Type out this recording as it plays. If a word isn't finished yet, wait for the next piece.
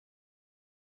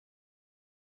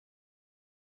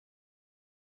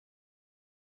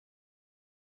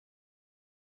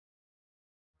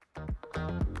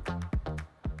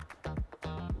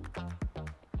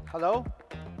Hello.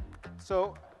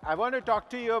 So I want to talk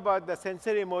to you about the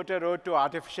sensory motor road to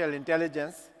artificial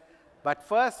intelligence. But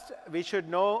first, we should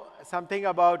know something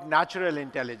about natural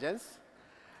intelligence.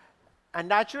 And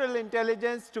natural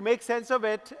intelligence, to make sense of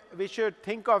it, we should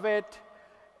think of it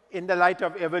in the light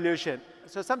of evolution.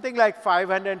 So something like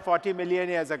 540 million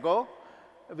years ago,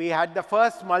 we had the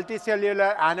first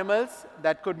multicellular animals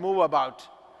that could move about.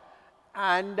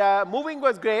 And moving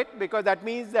was great because that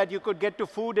means that you could get to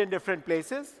food in different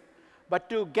places. But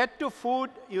to get to food,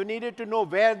 you needed to know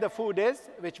where the food is,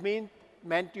 which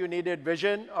meant you needed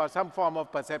vision or some form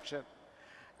of perception.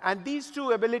 And these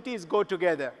two abilities go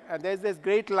together. And there's this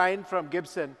great line from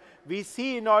Gibson: we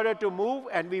see in order to move,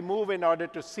 and we move in order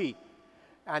to see.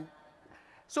 And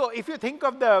so if you think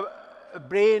of the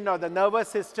brain or the nervous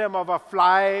system of a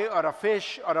fly or a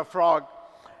fish or a frog,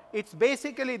 it's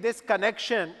basically this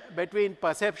connection between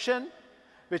perception,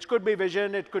 which could be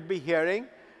vision, it could be hearing,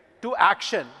 to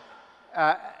action.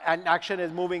 And action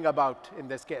is moving about in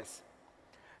this case.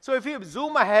 So if you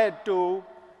zoom ahead to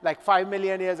like 5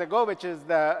 million years ago, which is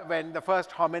when the first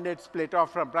hominids split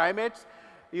off from primates,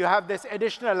 you have this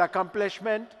additional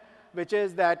accomplishment, which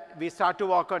is that we start to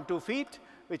walk on 2 feet,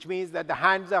 which means that the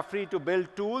hands are free to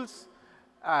build tools,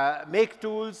 make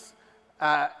tools,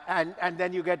 and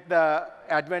then you get the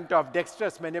advent of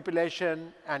dexterous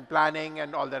manipulation and planning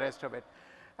and all the rest of it.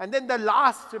 And then the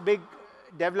last big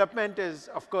development is,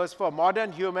 of course, for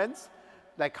modern humans,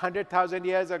 like 100,000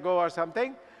 years ago or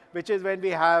something, which is when we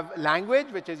have language,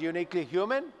 which is uniquely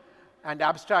human, and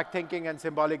abstract thinking and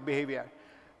symbolic behavior.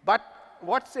 But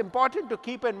what's important to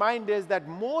keep in mind is that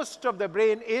most of the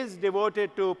brain is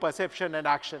devoted to perception and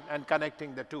action and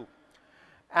connecting the two.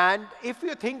 And if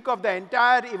you think of the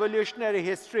entire evolutionary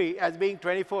history as being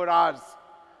 24 hours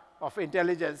of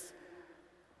intelligence,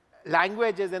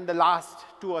 language is in the last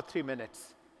 2 or 3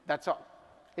 minutes. That's all.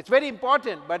 It's very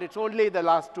important, but it's only the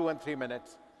last 2 and 3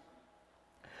 minutes.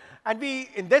 And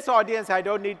in this audience, I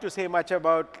don't need to say much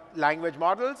about language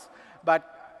models,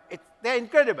 but they're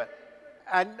incredible.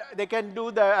 And they can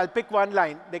do I'll pick one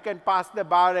line, they can pass the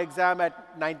bar exam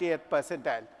at 90th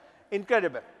percentile.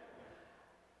 Incredible.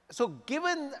 So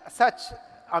given such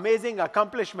amazing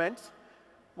accomplishments,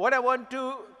 what I want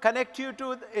to connect you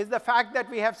to is the fact that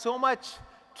we have so much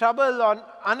trouble on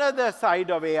another side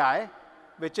of AI,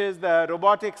 which is the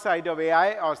robotics side of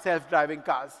AI, or self-driving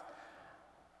cars.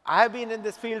 I have been in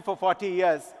this field for 40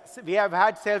 years. We have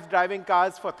had self-driving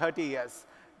cars for 30 years.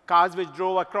 Cars which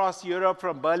drove across Europe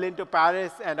from Berlin to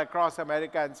Paris and across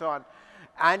America and so on.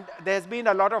 And there's been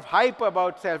a lot of hype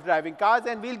about self-driving cars,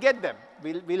 and we'll get them.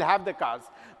 We'll have the cars.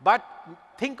 But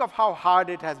think of how hard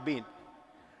it has been.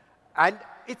 And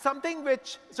it's something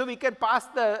which, so we can pass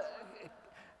the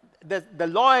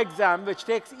law exam, which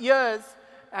takes years,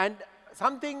 and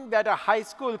something that a high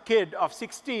school kid of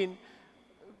 16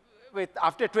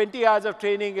 after 20 hours of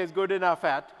training is good enough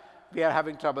at, we are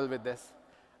having trouble with this.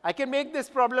 I can make this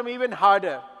problem even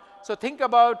harder. So think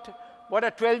about what a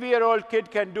 12-year-old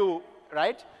kid can do,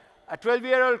 right? A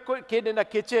 12-year-old kid in a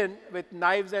kitchen with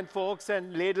knives and forks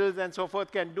and ladles and so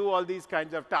forth can do all these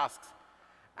kinds of tasks.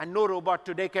 And no robot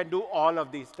today can do all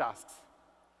of these tasks.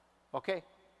 Okay?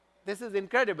 This is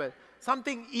incredible.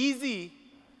 Something easy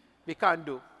we can't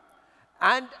do.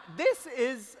 And this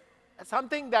is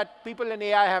something that people in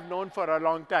AI have known for a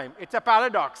long time. It's a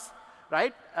paradox,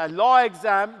 right? A law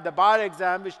exam, the bar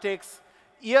exam, which takes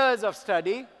years of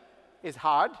study, is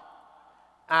hard.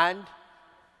 And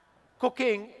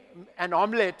cooking an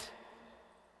omelette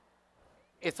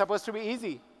is supposed to be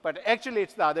easy. But actually,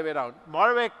 it's the other way around.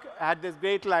 Moravec had this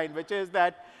great line, which is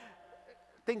that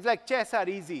things like chess are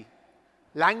easy.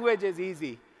 Language is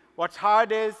easy. What's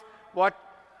hard is what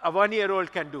a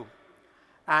 1-year-old can do.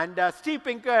 And Steve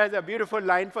Pinker has a beautiful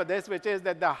line for this, which is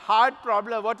that the hard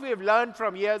problem, what we have learned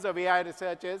from years of AI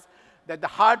research is that the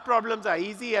hard problems are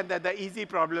easy and that the easy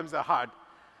problems are hard.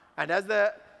 And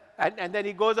then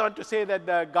he goes on to say that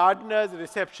the gardeners,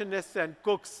 receptionists, and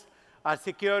cooks are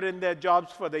secure in their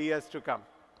jobs for the years to come.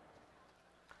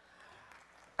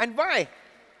 And why?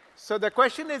 So the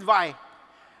question is why?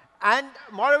 And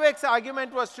Moravec's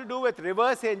argument was to do with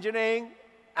reverse engineering,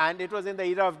 and it was in the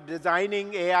era of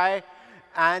designing AI.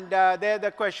 And there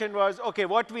the question was, OK,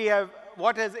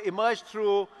 what has emerged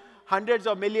through hundreds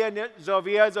of millions of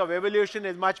years of evolution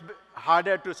is much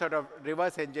harder to sort of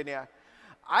reverse engineer.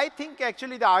 I think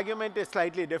actually the argument is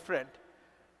slightly different.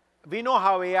 We know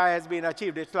how AI has been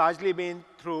achieved. It's largely been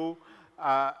through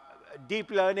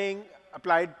deep learning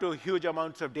applied to huge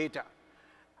amounts of data.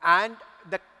 And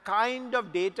the kind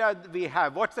of data we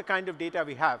have, what's the kind of data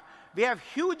we have? We have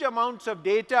huge amounts of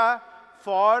data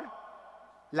for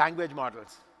language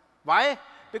models. Why?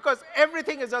 Because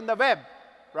everything is on the web,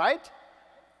 right?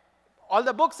 All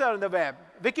the books are on the web.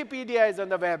 Wikipedia is on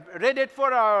the web. Reddit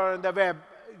 4 are on the web.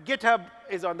 GitHub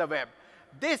is on the web.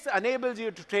 This enables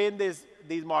you to train these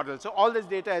models. So all this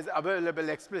data is available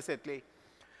explicitly.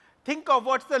 Think of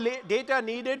what's the data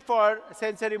needed for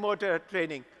sensory motor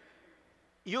training.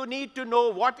 You need to know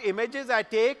what images I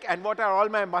take and what are all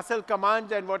my muscle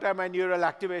commands and what are my neural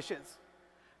activations.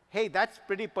 Hey, that's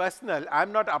pretty personal.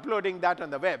 I'm not uploading that on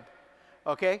the web.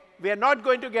 Okay? We are not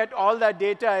going to get all that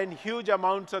data in huge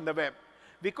amounts on the web.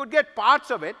 We could get parts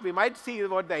of it. We might see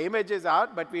what the images are,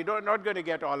 but we're not going to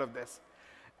get all of this.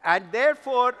 And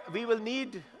therefore, we will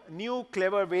need new,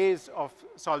 clever ways of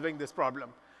solving this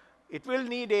problem. It will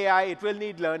need AI. It will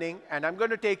need learning. And I'm going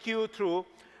to take you through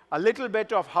a little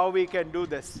bit of how we can do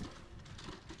this.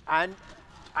 And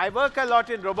I work a lot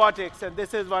in robotics. And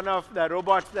this is one of the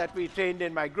robots that we trained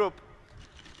in my group.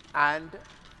 And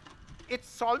it's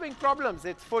solving problems.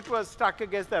 Its foot was stuck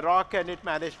against the rock, and it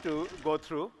managed to go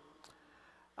through.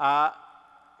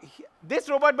 This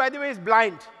robot, by the way, is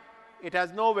blind. It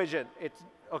has no vision. It's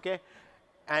okay.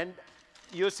 And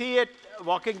you see it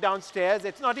walking downstairs.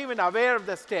 It's not even aware of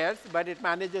the stairs, but it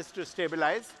manages to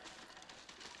stabilize.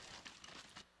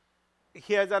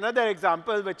 Here's another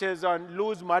example, which is on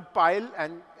loose mud pile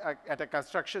and at a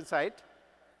construction site.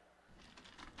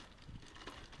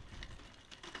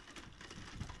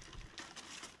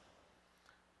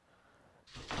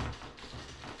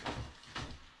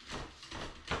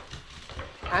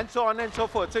 And so on and so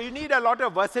forth. So you need a lot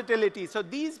of versatility. So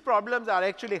these problems are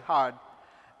actually hard.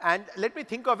 And let me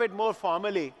think of it more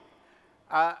formally.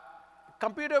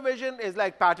 Computer vision is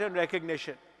like pattern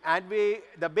recognition. And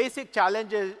the basic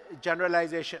challenge is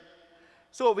generalization.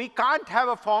 So we can't have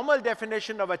a formal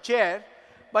definition of a chair,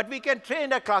 but we can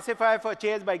train a classifier for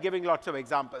chairs by giving lots of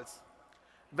examples.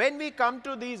 When we come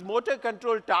to these motor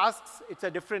control tasks, it's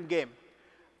a different game.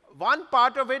 One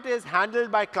part of it is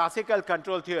handled by classical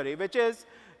control theory, which is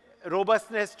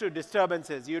robustness to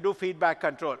disturbances. You do feedback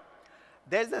control.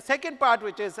 There's a second part,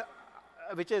 which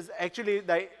is actually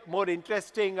the more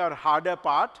interesting or harder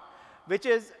part, which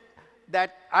is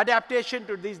that adaptation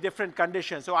to these different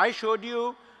conditions. So I showed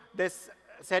you this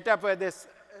setup where this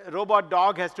robot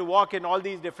dog has to walk in all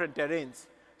these different terrains.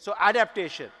 So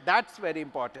adaptation, that's very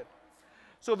important.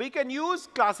 So we can use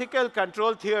classical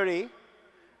control theory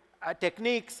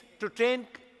techniques to train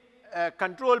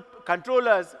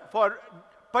controllers for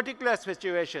particular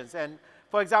situations. And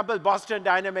for example, Boston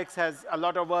Dynamics has a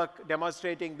lot of work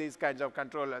demonstrating these kinds of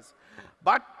controllers.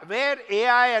 But where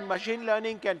AI and machine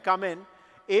learning can come in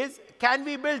is, can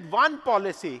we build one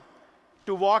policy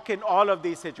to work in all of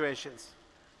these situations?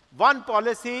 One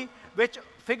policy which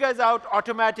figures out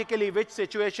automatically which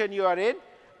situation you are in,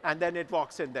 and then it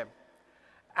walks in them.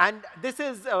 And this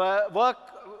is work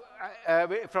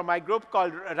from my group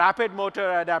called rapid motor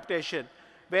adaptation,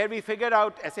 where we figured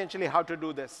out essentially how to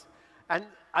do this. And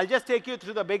I'll just take you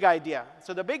through the big idea.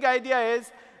 So the big idea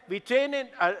is we train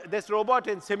this robot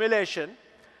in simulation,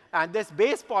 and this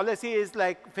base policy is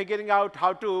like figuring out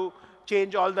how to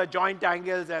change all the joint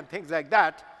angles and things like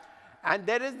that. And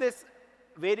there is this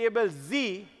variable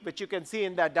z, which you can see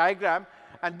in that diagram,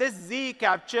 and this z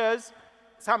captures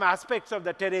some aspects of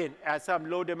the terrain as some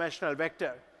low-dimensional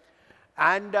vector.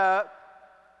 And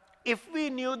if we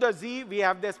knew the z, we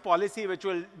have this policy which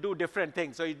will do different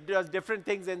things. So it does different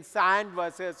things in sand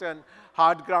versus on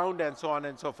hard ground and so on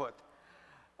and so forth.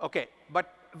 OK,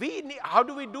 but how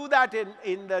do we do that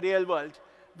in the real world?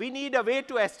 We need a way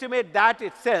to estimate that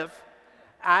itself.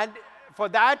 And for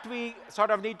that, we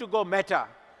sort of need to go meta.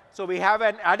 So we have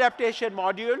an adaptation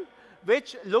module,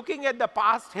 which, looking at the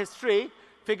past history,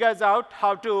 figures out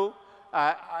how to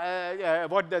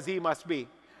what the z must be.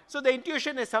 So the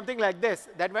intuition is something like this,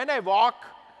 that when I walk,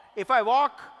 if I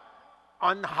walk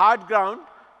on hard ground,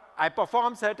 I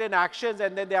perform certain actions,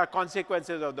 and then there are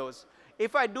consequences of those.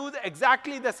 If I do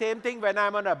exactly the same thing when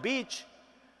I'm on a beach,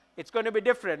 it's going to be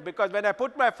different, because when I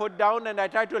put my foot down and I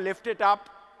try to lift it up,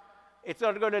 it's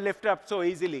not going to lift up so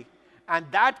easily. And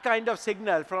that kind of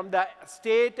signal from the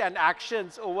state and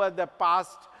actions over the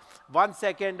past 1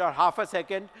 second or half a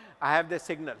second, I have this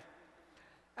signal.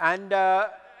 And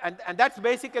that's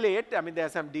basically it. I mean, there are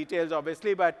some details,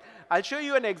 obviously, but I'll show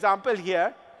you an example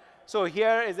here. So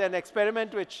here is an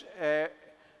experiment which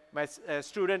my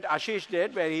student Ashish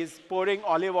did, where he's pouring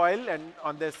olive oil and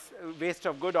on this waste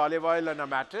of good olive oil on a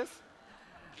mattress.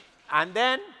 And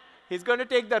then he's going to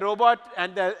take the robot,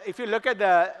 and if you look at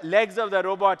the legs of the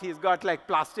robot, he's got like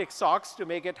plastic socks to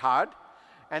make it hard.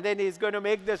 And then he's going to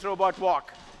make this robot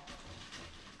walk.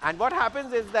 And what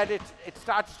happens is that it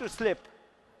starts to slip,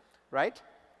 right?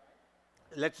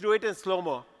 Let's do it in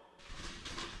slow-mo.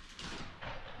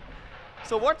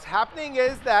 So what's happening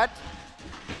is that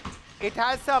it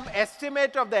has some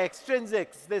estimate of the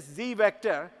extrinsics, this z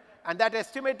vector, and that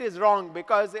estimate is wrong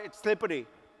because it's slippery.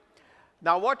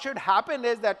 Now what should happen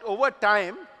is that over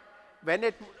time, when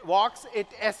it walks, it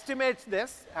estimates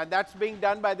this, and that's being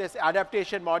done by this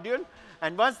adaptation module.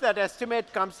 And once that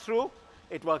estimate comes through,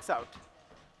 it works out,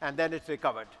 and then it's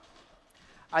recovered.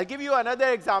 I'll give you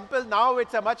another example. Now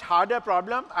it's a much harder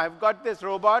problem. I've got this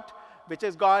robot which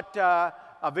has got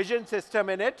a vision system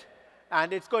in it,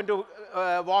 and it's going to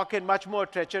walk in much more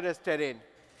treacherous terrain.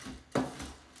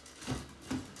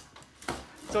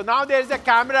 So now there's a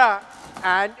camera,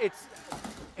 and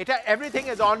everything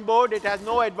is on board. It has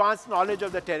no advanced knowledge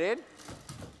of the terrain.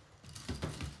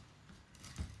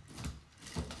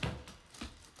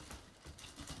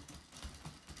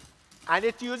 And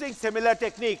it's using similar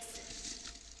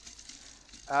techniques.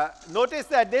 Notice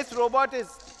that this robot is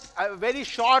a very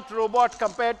short robot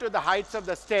compared to the heights of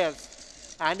the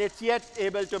stairs. And it's yet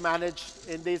able to manage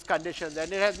in these conditions.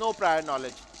 And it has no prior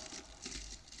knowledge.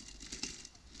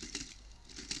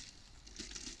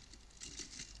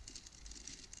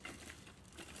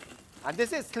 And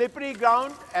this is slippery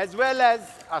ground as well as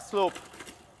a slope.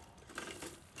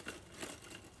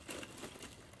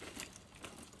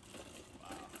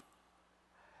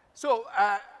 So,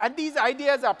 and these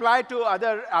ideas apply to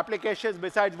other applications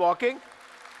besides walking.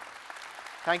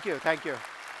 Thank you, thank you.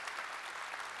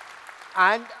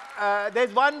 And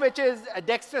there's one which is a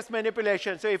dexterous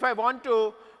manipulation. So if I want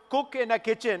to cook in a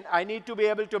kitchen, I need to be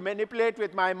able to manipulate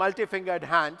with my multi-fingered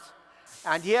hands.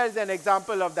 And here's an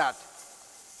example of that.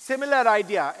 Similar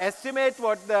idea, estimate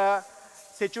what the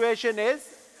situation is.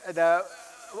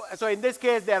 So in this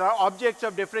case, there are objects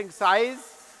of different size,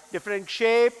 different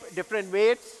shape, different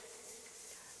weights.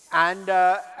 And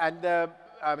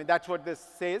I mean, that's what this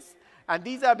says. And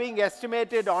these are being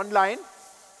estimated online.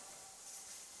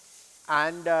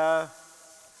 And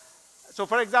so,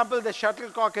 for example, the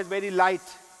shuttlecock is very light.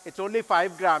 It's only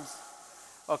 5 grams.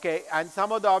 Okay, and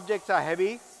some of the objects are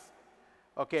heavy.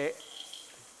 Okay,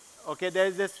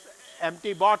 there's this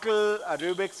empty bottle, a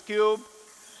Rubik's Cube.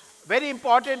 Very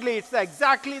importantly, it's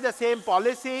exactly the same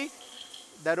policy.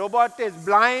 The robot is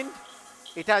blind.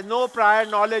 It has no prior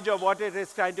knowledge of what it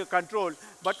is trying to control.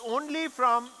 But only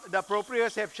from the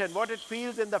proprioception, what it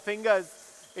feels in the fingers,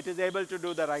 it is able to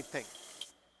do the right thing.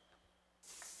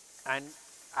 And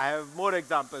I have more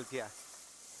examples here.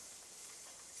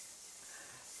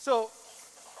 So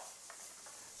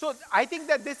I think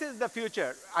that this is the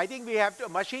future. I think we have to,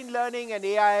 machine learning and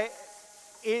AI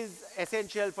is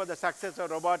essential for the success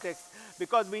of robotics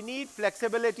because we need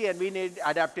flexibility and we need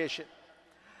adaptation.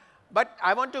 But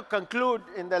I want to conclude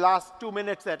in the last 2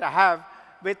 minutes that I have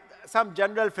with some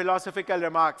general philosophical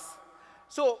remarks.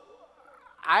 So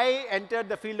I entered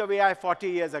the field of AI 40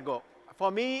 years ago.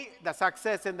 For me, the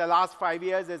success in the last 5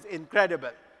 years is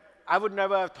incredible. I would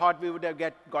never have thought we would have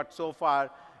got so far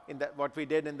in what we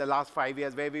did in the last 5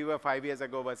 years, where we were 5 years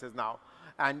ago versus now.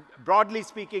 And broadly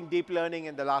speaking, deep learning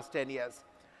in the last 10 years.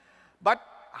 But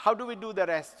how do we do the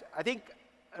rest? I think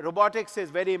robotics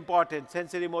is very important.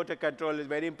 Sensory motor control is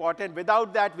very important.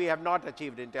 Without that, we have not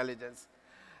achieved intelligence.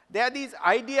 There are these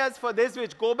ideas for this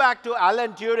which go back to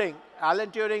Alan Turing. Alan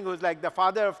Turing, who's like the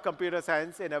father of computer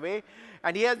science in a way.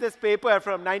 And he has this paper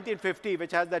from 1950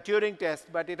 which has the Turing test,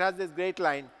 but it has this great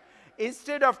line.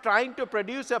 Instead of trying to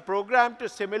produce a program to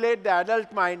simulate the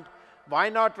adult mind, why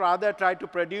not rather try to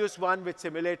produce one which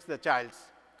simulates the child's?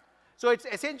 So it's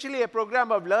essentially a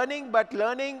program of learning, but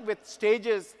learning with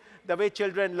stages the way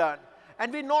children learn.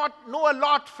 And we know a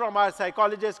lot from our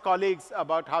psychologist colleagues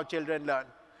about how children learn.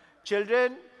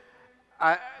 Children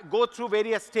go through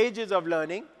various stages of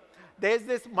learning. There's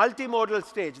this multimodal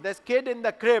stage. This kid in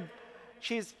the crib,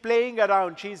 she's playing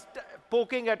around. She's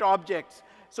poking at objects.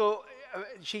 So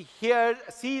she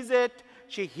sees it.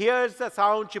 She hears the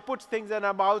sound. She puts things in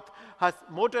her mouth. Her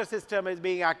motor system is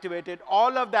being activated.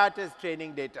 All of that is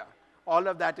training data. All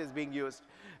of that is being used.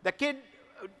 The kid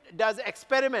does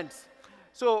experiments.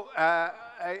 So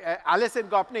Alison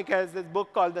Gopnik has this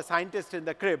book called The Scientist in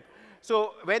the Crib.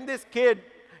 So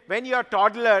when your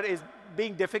toddler is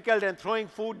being difficult and throwing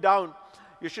food down,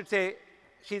 you should say,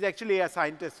 she's actually a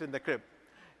scientist in the crib.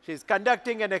 She's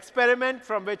conducting an experiment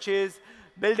from which she is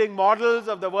building models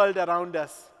of the world around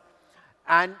us.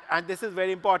 And this is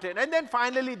very important. And then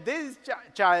finally, this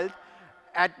child,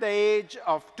 at the age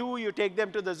of 2, you take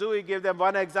them to the zoo, you give them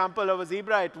one example of a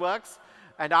zebra, it works.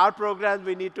 And our programs,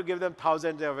 we need to give them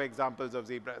thousands of examples of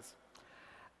zebras.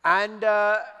 And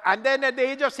then at the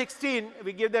age of 16,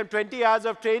 we give them 20 hours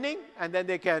of training, and then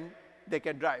they can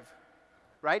drive,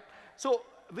 right? So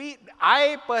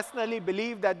I personally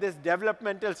believe that this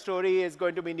developmental story is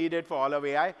going to be needed for all of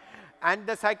AI. And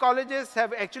the psychologists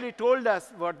have actually told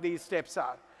us what these steps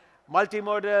are.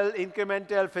 Multimodal,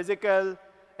 incremental, physical,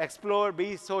 explore,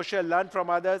 be social, learn from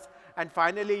others, and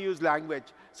finally use language.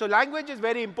 So language is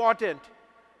very important,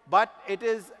 but it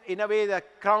is, in a way, the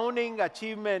crowning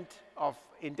achievement of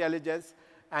intelligence,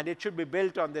 and it should be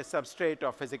built on this substrate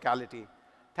of physicality.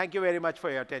 Thank you very much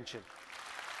for your attention.